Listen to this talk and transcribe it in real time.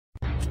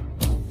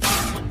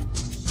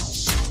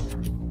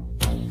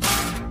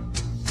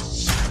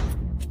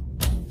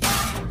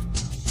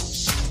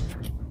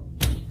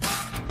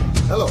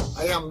Hello,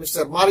 I am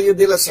Mr. Mario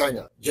de la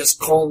Serna.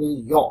 Just call me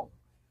Yong.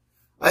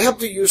 I have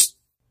to use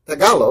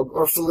Tagalog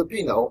or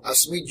Filipino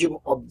as medium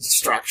of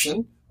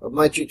distraction of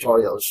my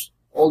tutorials,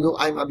 although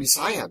I'm a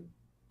Visayan.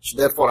 So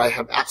therefore I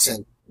have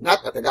accent,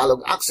 not a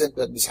Tagalog accent,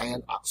 but Visayan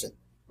accent.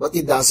 But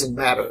it doesn't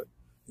matter.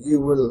 You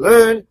will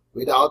learn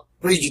without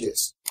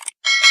prejudice.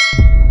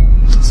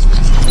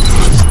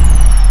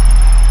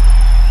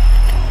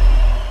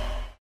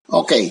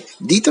 Okay,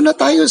 dito na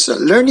tayo sa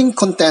Learning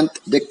Content,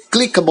 the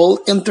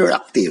Clickable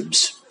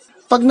Interactives.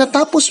 Pag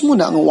natapos mo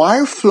na ang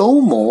wire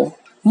flow mo,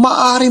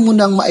 maaari mo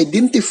nang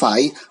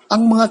ma-identify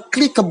ang mga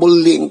clickable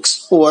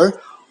links or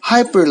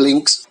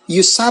hyperlinks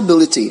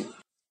usability.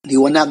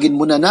 Liwanagin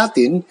muna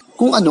natin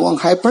kung ano ang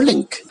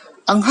hyperlink.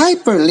 Ang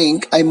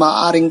hyperlink ay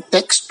maaaring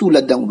text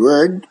tulad ng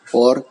word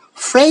or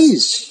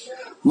phrase.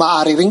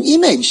 Maaari ring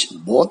image,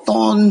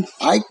 button,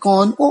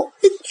 icon, o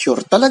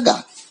picture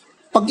talaga.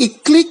 Pag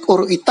i-click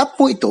or itap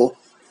mo ito,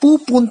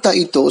 pupunta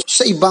ito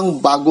sa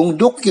ibang bagong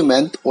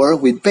document or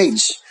web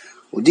page.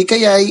 O di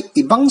kaya'y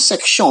ibang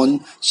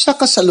section sa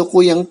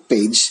kasalukuyang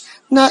page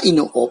na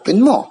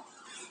ino-open mo.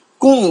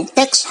 Kung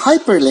text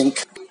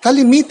hyperlink,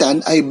 kalimitan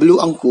ay blue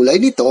ang kulay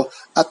nito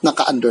at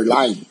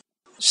naka-underline.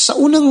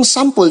 Sa unang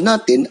sample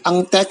natin,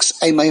 ang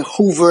text ay may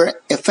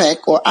hover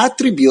effect or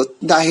attribute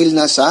dahil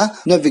nasa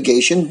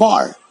navigation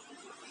bar.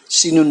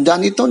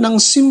 Sinundan ito ng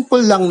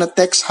simple lang na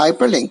text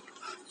hyperlink.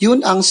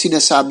 Yun ang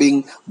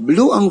sinasabing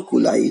blue ang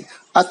kulay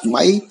at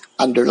may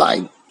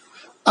underline.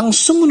 Ang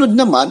sumunod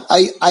naman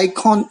ay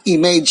icon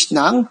image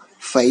ng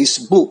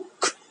Facebook.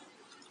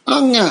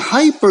 Ang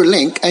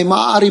hyperlink ay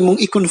maaari mong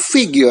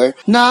i-configure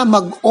na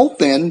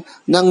mag-open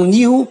ng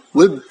new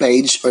web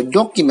page or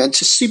document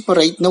sa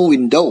separate na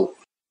window.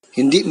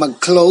 Hindi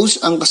mag-close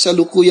ang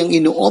kasalukuyang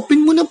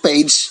ino-open mo na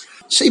page,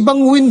 sa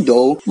ibang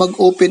window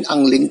mag-open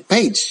ang link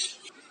page.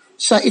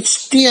 Sa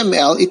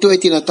HTML, ito ay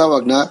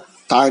tinatawag na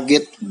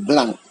target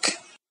blank.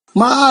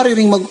 Maaari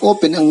ring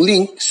mag-open ang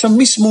link sa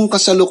mismong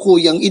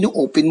kasalukuyang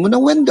ino-open mo na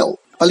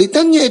window.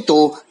 Palitan niya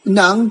ito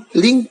ng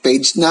link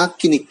page na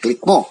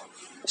kiniklik mo.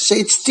 Sa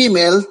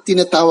HTML,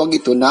 tinatawag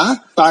ito na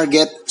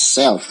target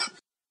self.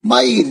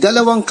 May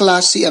dalawang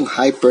klase ang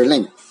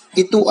hyperlink.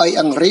 Ito ay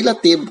ang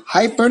relative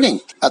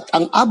hyperlink at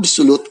ang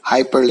absolute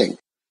hyperlink.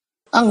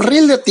 Ang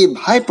relative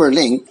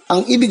hyperlink,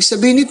 ang ibig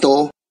sabihin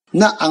nito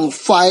na ang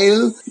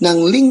file ng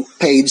link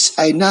page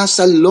ay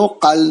nasa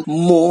local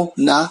mo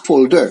na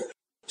folder,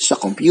 sa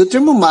computer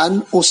mo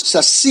man o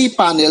sa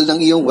cPanel ng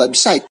iyong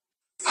website.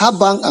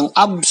 Habang ang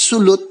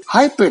absolute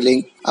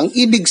hyperlink, ang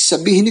ibig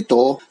sabihin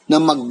nito na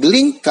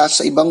mag-link ka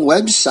sa ibang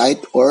website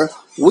or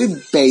web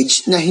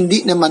page na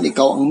hindi naman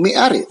ikaw ang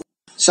may-ari.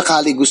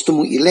 Sakali gusto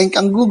mong i-link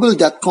ang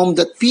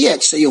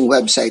google.com.ph sa iyong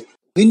website,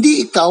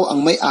 hindi ikaw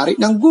ang may-ari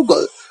ng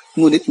Google,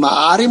 ngunit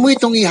maaari mo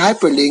itong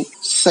i-hyperlink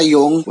sa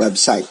iyong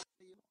website.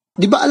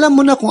 Di ba alam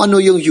mo na kung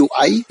ano yung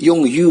UI,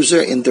 yung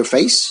user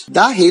interface?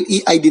 Dahil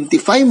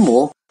i-identify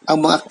mo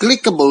ang mga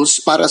clickables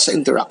para sa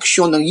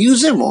interaction ng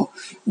user mo,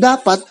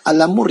 dapat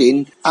alam mo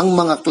rin ang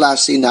mga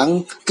klase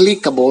ng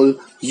clickable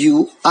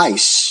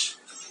UIs.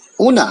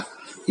 Una,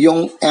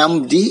 yung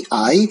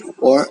MDI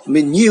or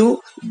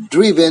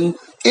Menu-Driven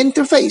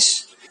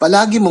Interface.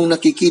 Palagi mong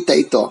nakikita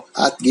ito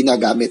at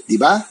ginagamit, di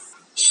ba?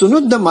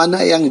 Sunod naman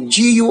ay ang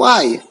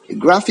GUI,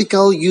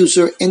 Graphical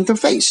User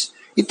Interface.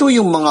 Ito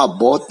yung mga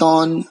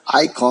button,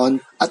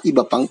 icon, at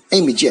iba pang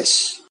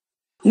images.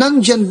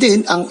 Nandyan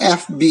din ang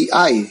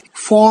FBI,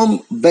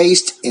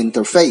 Form-Based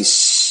Interface.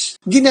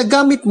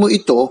 Ginagamit mo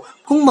ito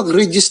kung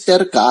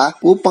mag-register ka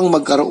upang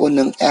magkaroon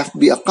ng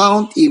FB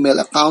account, email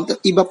account, at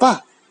iba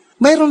pa.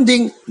 Mayroon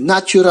ding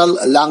natural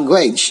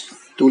language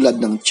tulad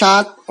ng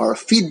chat or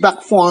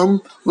feedback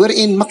form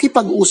wherein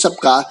makipag-usap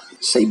ka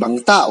sa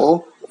ibang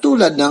tao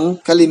tulad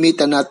ng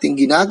kalimitan nating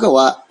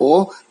ginagawa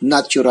o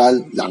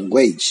natural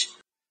language.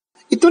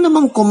 Ito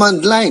namang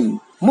command line.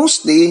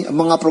 Mostly,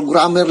 mga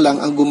programmer lang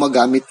ang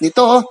gumagamit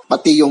nito,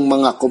 pati yung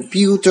mga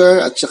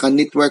computer at saka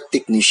network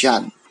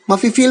technician.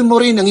 Mafe-feel mo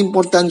rin ang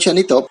importansya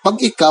nito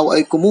pag ikaw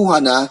ay kumuha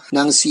na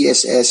ng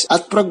CSS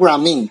at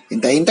programming.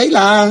 Hintay-hintay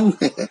lang.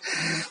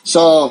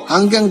 So,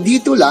 hanggang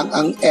dito lang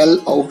ang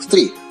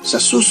LO3. Sa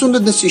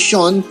susunod na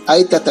sesyon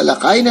ay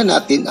tatalakay na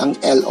natin ang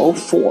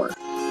LO4.